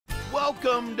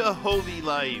Welcome to Hovi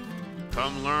Life.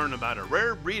 Come learn about a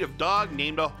rare breed of dog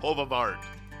named a Hovawart,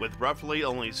 with roughly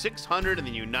only 600 in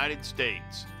the United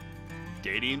States.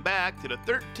 Dating back to the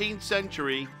 13th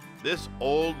century, this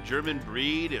old German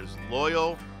breed is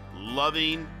loyal,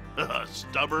 loving,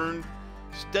 stubborn,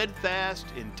 steadfast,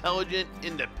 intelligent,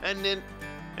 independent,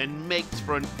 and makes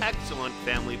for an excellent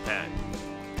family pet.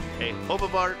 A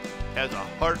Hovawart has a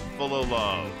heart full of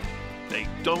love. They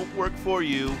don't work for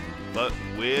you, but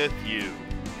with you,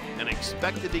 and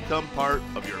expect to become part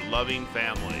of your loving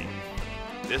family.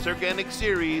 This organic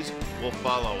series will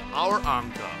follow our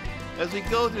Anka as we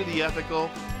go through the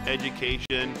ethical,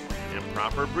 education, and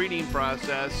proper breeding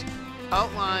process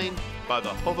outlined by the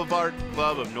Hovawart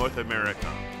Club of North America.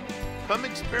 Come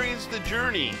experience the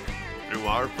journey through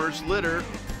our first litter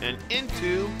and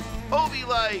into Hovi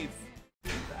Life.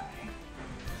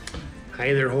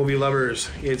 Hi there, Hovi lovers.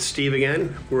 It's Steve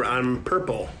again. We're on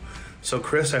Purple. So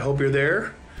Chris, I hope you're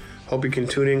there. Hope you can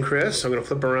tune in, Chris. I'm gonna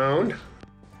flip around.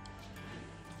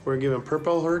 We're giving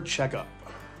Purple her checkup.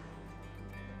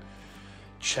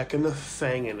 Checking the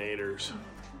fanginators.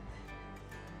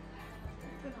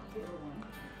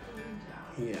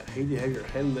 Yeah, I hate to have your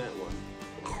head in that one.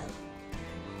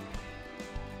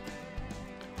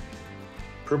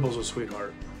 Purple's a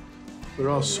sweetheart. They're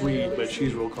all sweet, but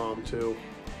she's real calm too.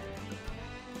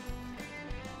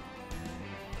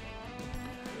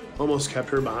 Almost kept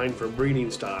her behind for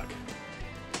breeding stock.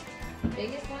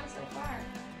 Biggest one so far.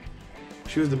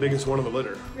 She was the biggest one of the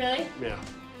litter. Really? Yeah.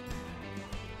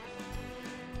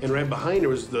 And right behind her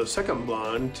was the second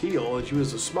blonde, Teal, and she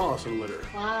was the smallest in the litter.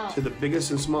 Wow. So the biggest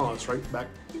and smallest, right back,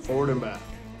 forward and back.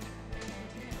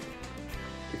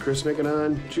 Did Chris make it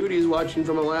on? Judy's watching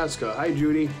from Alaska. Hi,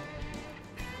 Judy.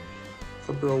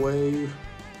 Flip her a wave.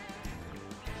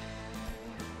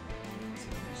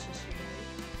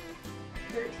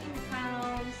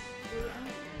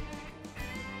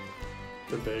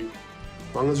 They're big.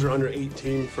 As long as they're under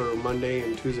 18 for Monday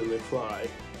and Tuesday they fly,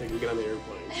 they can get on the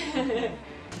airplane. Only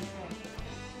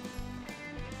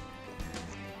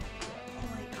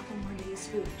a couple more days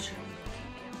food.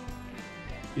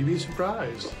 You'd be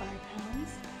surprised. 5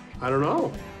 pounds? I don't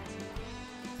know.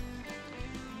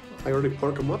 I already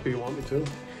pork them up if you want me to.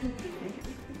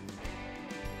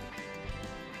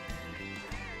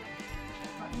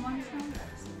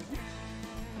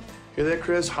 Hear that,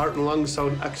 Chris? Heart and lungs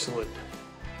sound excellent.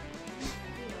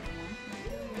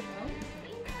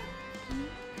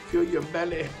 Feel your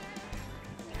belly.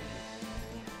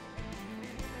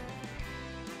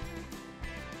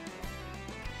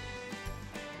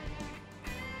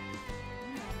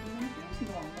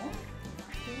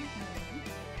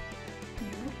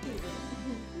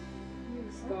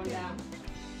 Going down.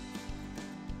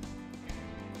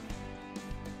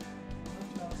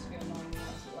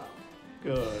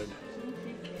 Good.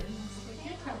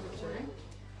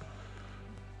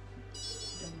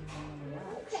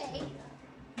 Okay.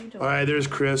 All right, there's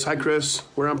Chris. Hi, Chris.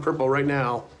 We're on Purple right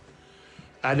now.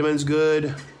 Abdomen's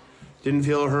good. Didn't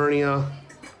feel a hernia.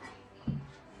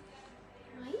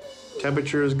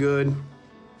 Temperature is good.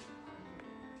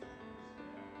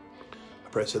 I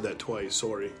probably said that twice,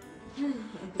 sorry.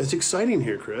 It's exciting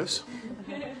here, Chris.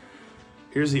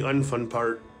 Here's the unfun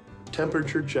part.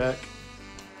 Temperature check.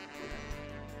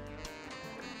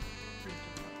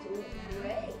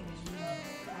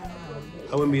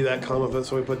 I wouldn't be that calm if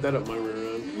somebody put that up my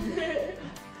rear end.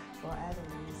 Well,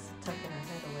 Adelaide's tucking her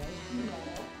head away.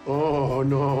 Oh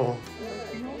no.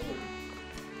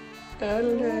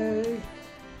 Adelaide.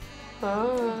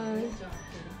 Hi.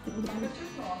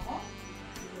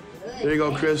 There you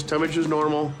go, Chris. Temperature's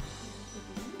normal.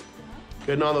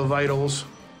 Getting all the vitals.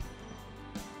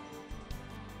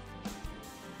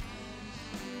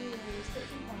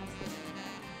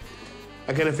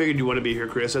 I kind of figured you want to be here,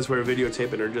 Chris. That's why we're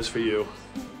videotaping her just for you.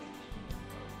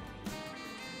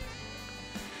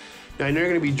 Now, I know you're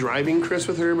going to be driving, Chris,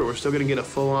 with her, but we're still going to get a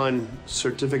full-on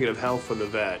certificate of health from the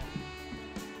vet.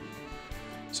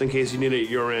 So in case you need it at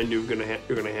your end, you're going to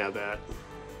have that.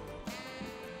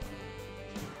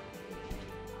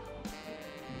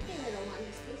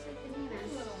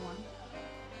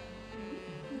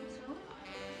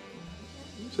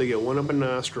 So they get one up a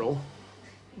nostril.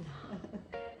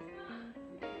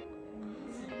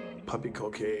 Puppy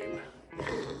cocaine.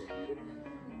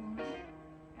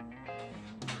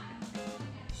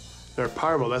 They're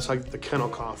parvo, that's like the kennel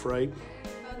cough, right?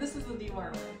 This is the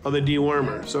dewormer. Oh, the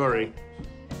dewormer, sorry.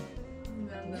 And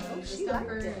then the She liked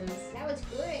December it. is That was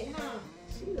good, huh?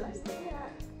 She likes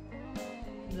that.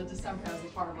 the December has the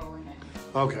parvo in it.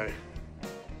 Okay.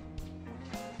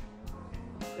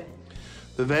 Good.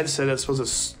 The vet said it's supposed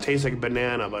to taste like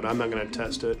banana, but I'm not gonna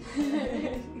test it. Okay,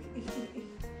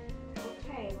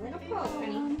 little poke,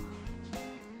 honey.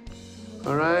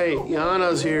 All right,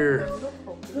 Yana's here.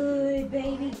 Good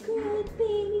baby,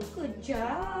 good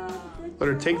job. Let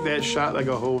her take that shot like a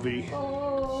Hovi.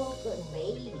 Oh, good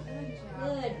baby.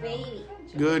 Good baby.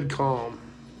 Good calm.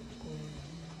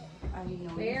 I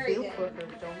know Very you feel good. for her,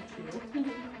 don't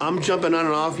you? I'm jumping on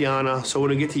and off, Yana, so when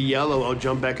we get to yellow, I'll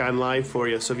jump back on live for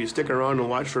you. So if you stick around and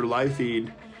watch for live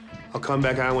feed, I'll come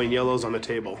back on when yellow's on the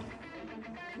table.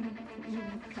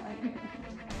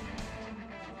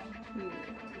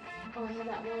 Oh, I have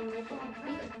that one right there.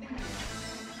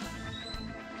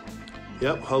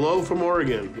 Yep, hello from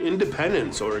Oregon.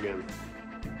 Independence, Oregon.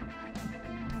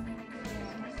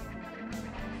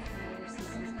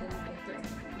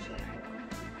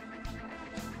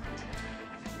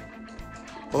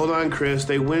 Hold on, Chris.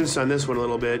 They winced on this one a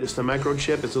little bit. It's the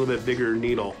microchip. It's a little bit bigger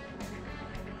needle.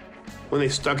 When they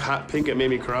stuck hot pink, it made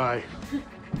me cry. You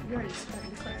already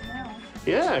started right now.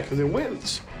 Yeah, because it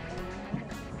wins.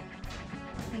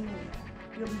 Hang on.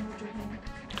 You'll be hold your hand.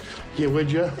 Yeah, would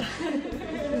ya? Alright,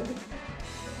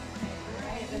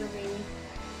 little baby.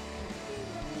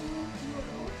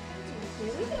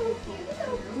 Here we go.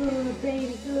 Good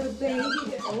baby, good baby.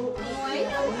 Oh, I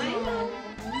know.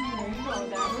 There you go.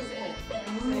 That was it.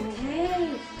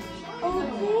 Okay.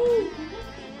 Okay.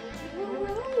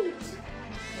 Alright.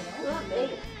 Good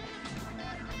baby.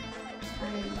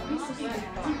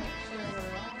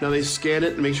 Now they scan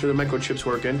it to make sure the microchip's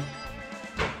working.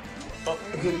 Oh,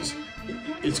 goodness.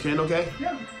 It's scanned okay?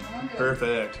 Yeah. Okay.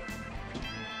 Perfect.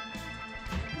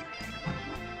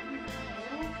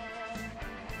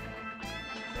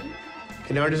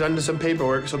 Okay, now we're just onto some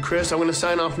paperwork. So Chris, I'm gonna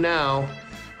sign off now.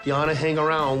 Yana, hang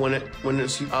around. When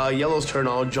it's yellow's turn,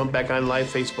 I'll jump back on live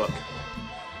Facebook.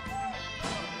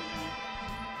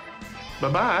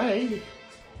 Bye-bye.